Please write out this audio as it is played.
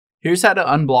Here's how to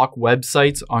unblock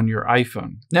websites on your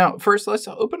iPhone. Now, first, let's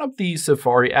open up the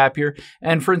Safari app here.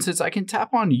 And for instance, I can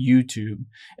tap on YouTube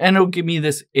and it'll give me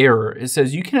this error. It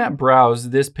says you cannot browse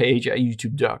this page at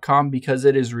youtube.com because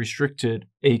it is restricted,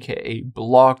 aka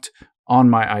blocked, on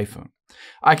my iPhone.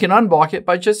 I can unblock it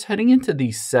by just heading into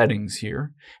the settings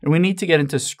here, and we need to get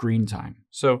into screen time.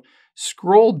 So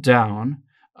scroll down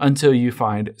until you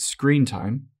find screen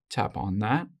time, tap on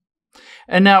that.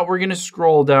 And now we're going to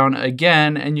scroll down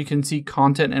again and you can see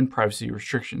content and privacy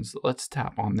restrictions. Let's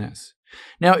tap on this.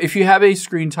 Now, if you have a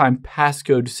screen time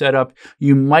passcode set up,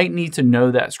 you might need to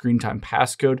know that screen time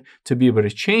passcode to be able to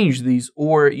change these,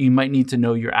 or you might need to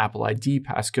know your Apple ID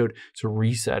passcode to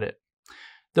reset it.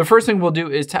 The first thing we'll do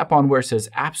is tap on where it says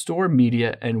App Store,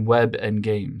 Media, and Web and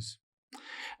Games.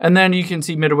 And then you can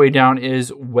see midway down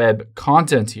is web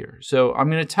content here. So I'm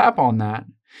going to tap on that.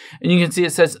 And you can see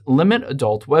it says limit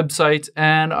adult websites,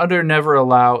 and under never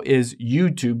allow is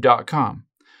youtube.com.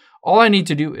 All I need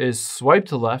to do is swipe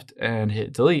to left and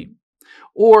hit delete.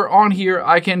 Or on here,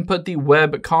 I can put the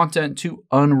web content to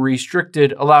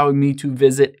unrestricted, allowing me to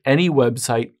visit any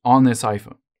website on this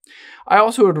iPhone. I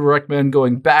also would recommend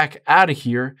going back out of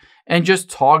here and just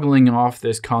toggling off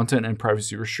this content and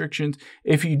privacy restrictions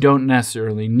if you don't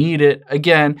necessarily need it.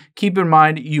 Again, keep in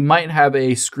mind you might have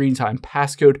a screen time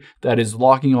passcode that is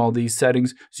locking all these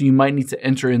settings, so you might need to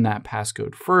enter in that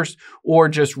passcode first or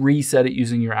just reset it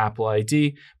using your Apple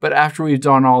ID. But after we've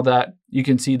done all that, you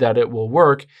can see that it will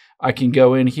work. I can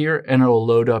go in here and it'll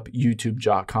load up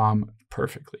youtube.com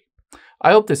perfectly.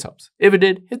 I hope this helps. If it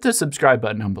did, hit the subscribe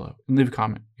button down below and leave a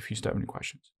comment if you still have any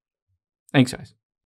questions. Thanks, guys.